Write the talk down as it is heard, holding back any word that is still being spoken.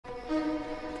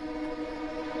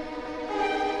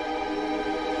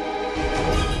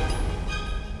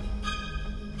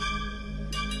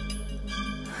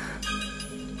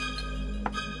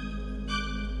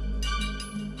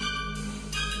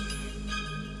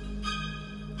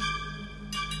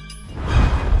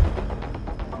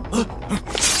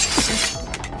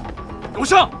我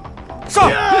上！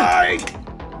上！外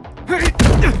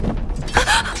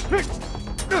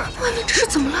面这是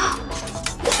怎么了？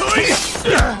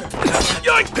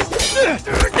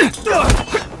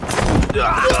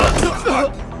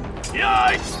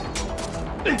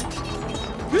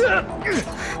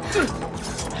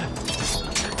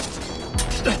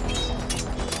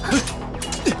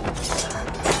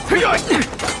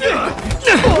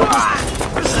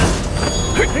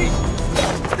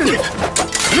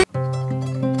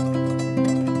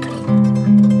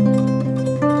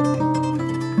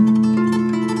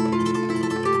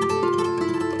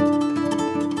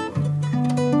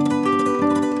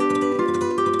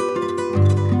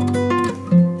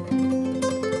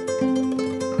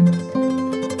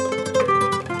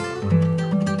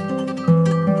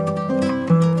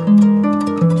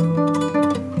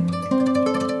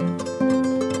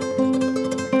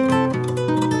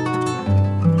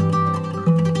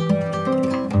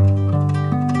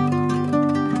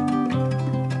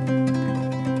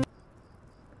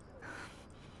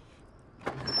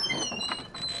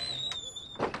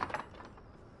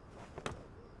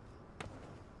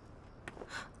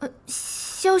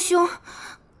萧兄，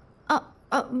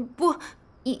不，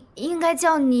应该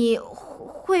叫你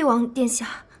惠王殿下。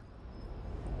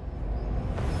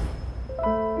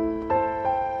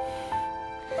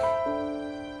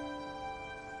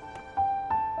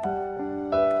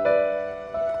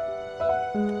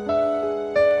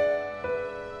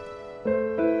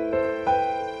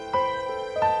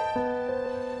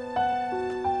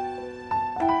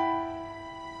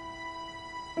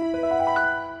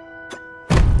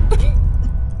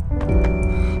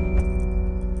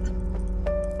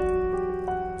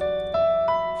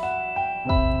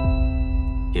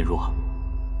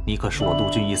你可是我陆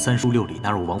俊义3书6礼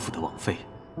纳入王府的王妃，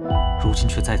如今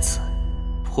却在此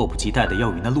迫不及待地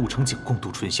要与那陆承景共度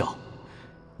春宵，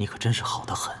你可真是好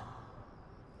得很。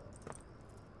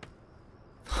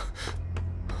哼！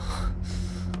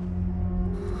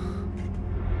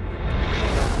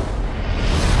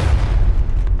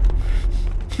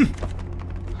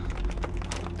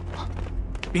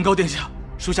禀告殿下，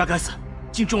属下该死，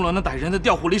竟中了那歹人的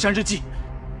调虎离山之计，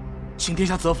请殿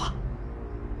下责罚。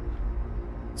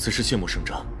 此事切莫声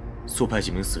张，速派几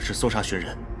名死士搜查寻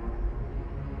人。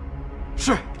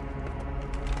是。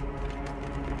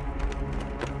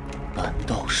难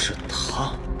道是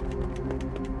他？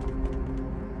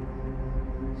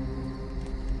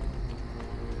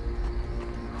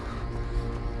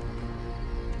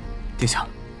殿下，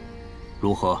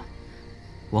如何？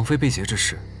王妃被劫之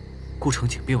事，顾承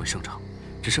景并未声张，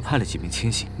只是派了几名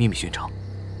亲信秘密巡查。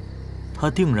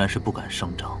他定然是不敢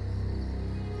声张。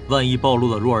 万一暴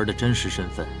露了若儿的真实身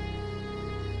份，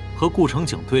和顾承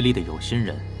景对立的有心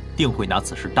人定会拿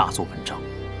此事大做文章。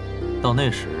到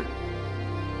那时，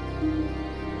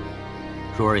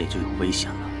若儿也就有危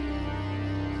险了。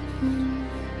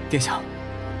殿下，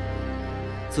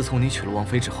自从您娶了王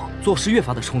妃之后，做事越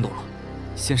发的冲动了。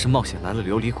先是冒险来了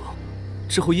琉璃国，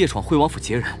之后夜闯惠王府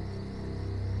劫人。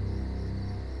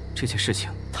这件事情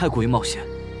太过于冒险。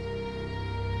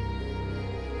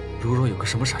如若有个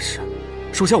什么闪失，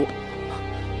 属下我，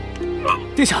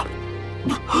殿下，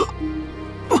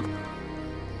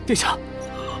殿下，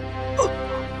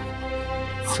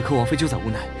此刻王妃就在屋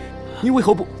内，您为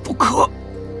何不可？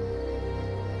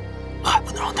还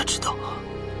不能让他知道，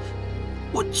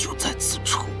我就在此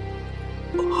处。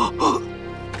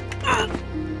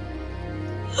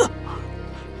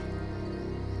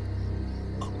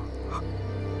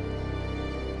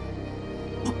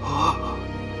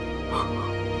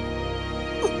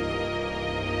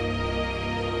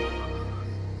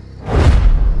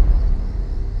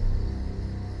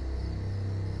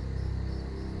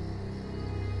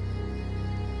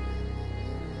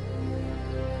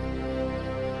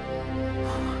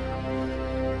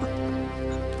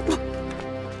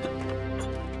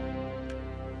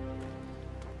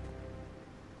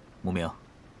母明，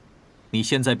你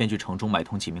现在便去城中买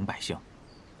通几名百姓，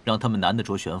让他们男的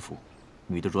着玄服，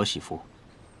女的着喜服，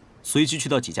随即去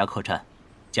到几家客栈，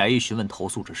假意询问投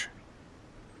诉之事。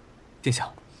殿下，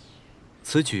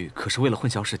此举可是为了混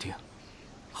淆视听，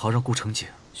好让顾承景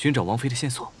寻找王妃的线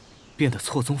索变得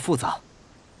错综复杂。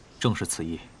正是此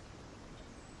意。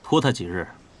拖他几日，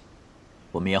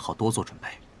我们也好多做准备。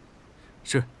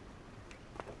是。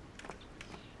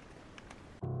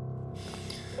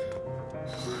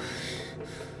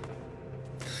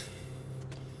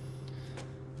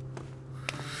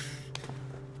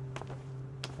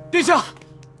 殿下，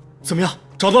怎么样？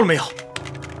找到了没有？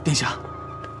殿下，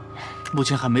目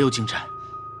前还没有进展。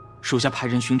属下派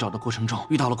人寻找的过程中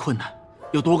遇到了困难，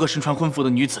有多个身穿婚服的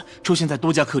女子出现在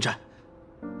多家客栈，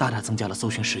大大增加了搜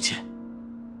寻时间，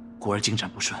故而进展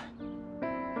不顺。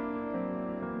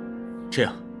这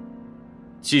样，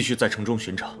继续在城中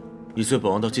寻找，你随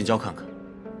本王到近郊看看，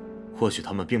或许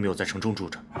他们并没有在城中住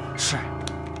着。是。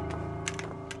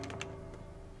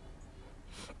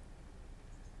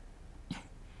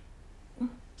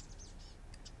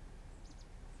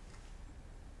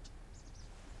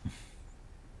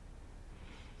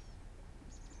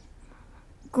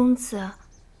公子，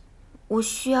我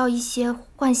需要一些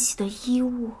换洗的衣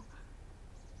物，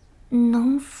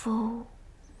能否？